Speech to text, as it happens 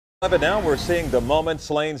Now we're seeing the moment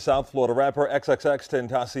slain South Florida rapper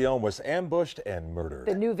XXXTENTACION was ambushed and murdered.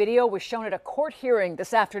 The new video was shown at a court hearing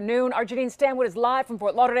this afternoon. Our Janine Stanwood is live from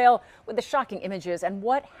Fort Lauderdale with the shocking images and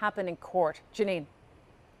what happened in court. Janine.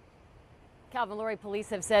 Calvin, Lori,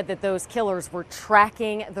 police have said that those killers were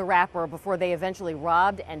tracking the rapper before they eventually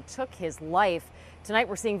robbed and took his life. Tonight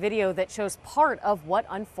we're seeing video that shows part of what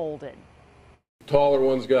unfolded. The taller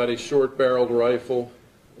one's got a short-barreled rifle.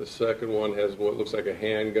 The second one has what looks like a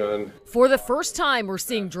handgun. For the first time, we're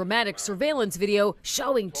seeing dramatic surveillance video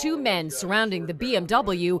showing two men surrounding the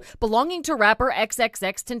BMW belonging to rapper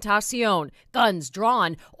XXXTentacion, guns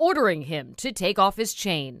drawn, ordering him to take off his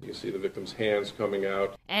chain. You can see the victim's hands coming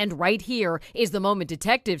out. And right here is the moment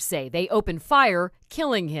detectives say they opened fire,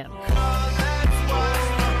 killing him.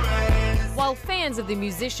 While fans of the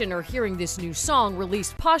musician are hearing this new song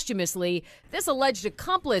released posthumously, this alleged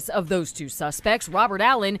accomplice of those two suspects, Robert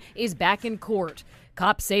Allen, is back in court.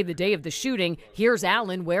 Cops say the day of the shooting, here's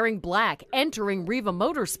Allen wearing black, entering Riva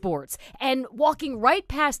Motorsports, and walking right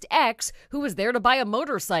past X, who was there to buy a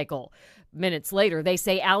motorcycle. Minutes later, they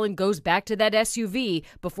say Allen goes back to that SUV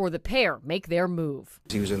before the pair make their move.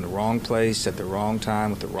 He was in the wrong place at the wrong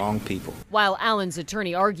time with the wrong people. While Allen's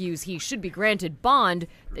attorney argues he should be granted bond,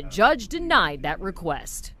 the judge denied that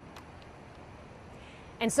request.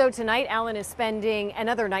 And so tonight, Allen is spending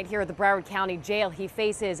another night here at the Broward County Jail. He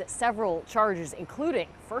faces several charges, including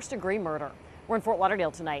first-degree murder. We're in Fort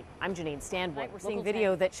Lauderdale tonight. I'm Janine Stanwood. We're seeing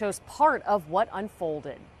video that shows part of what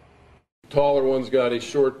unfolded. The taller one's got a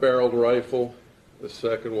short-barreled rifle. The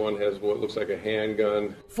second one has what looks like a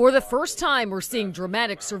handgun. For the first time, we're seeing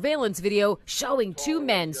dramatic surveillance video showing two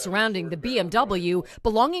men surrounding the BMW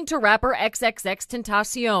belonging to rapper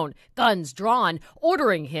XXXTentacion, guns drawn,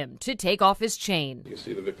 ordering him to take off his chain. You can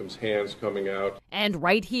see the victim's hands coming out. And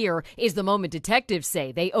right here is the moment detectives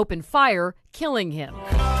say they opened fire, killing him.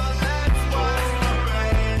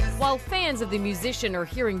 While fans of the musician are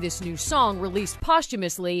hearing this new song released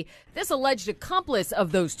posthumously, this alleged accomplice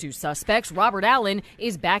of those two suspects, Robert Allen,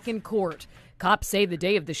 is back in court. Cops say the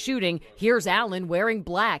day of the shooting, here's Allen wearing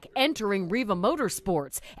black, entering Riva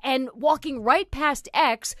Motorsports, and walking right past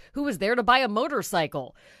X, who was there to buy a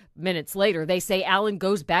motorcycle. Minutes later, they say Allen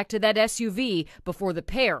goes back to that SUV before the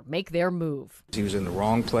pair make their move. He was in the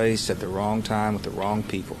wrong place at the wrong time with the wrong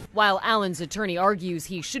people. While Allen's attorney argues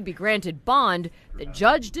he should be granted bond, the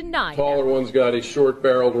judge denied The taller one's got a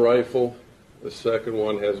short-barreled rifle. The second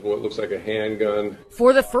one has what looks like a handgun.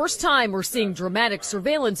 For the first time, we're seeing dramatic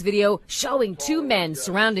surveillance video showing two men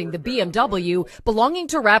surrounding the BMW belonging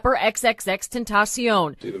to rapper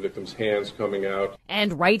XXXTentacion. See the victim's hands coming out.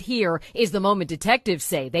 And right here is the moment detectives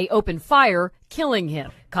say they opened fire, killing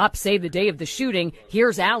him. Cops say the day of the shooting,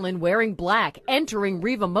 here's Allen wearing black, entering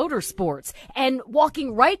Riva Motorsports, and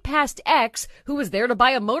walking right past X, who was there to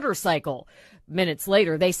buy a motorcycle. Minutes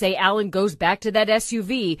later, they say Allen goes back to that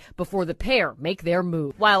SUV before the pair make their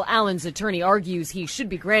move. While Allen's attorney argues he should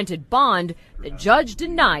be granted bond, the judge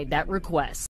denied that request.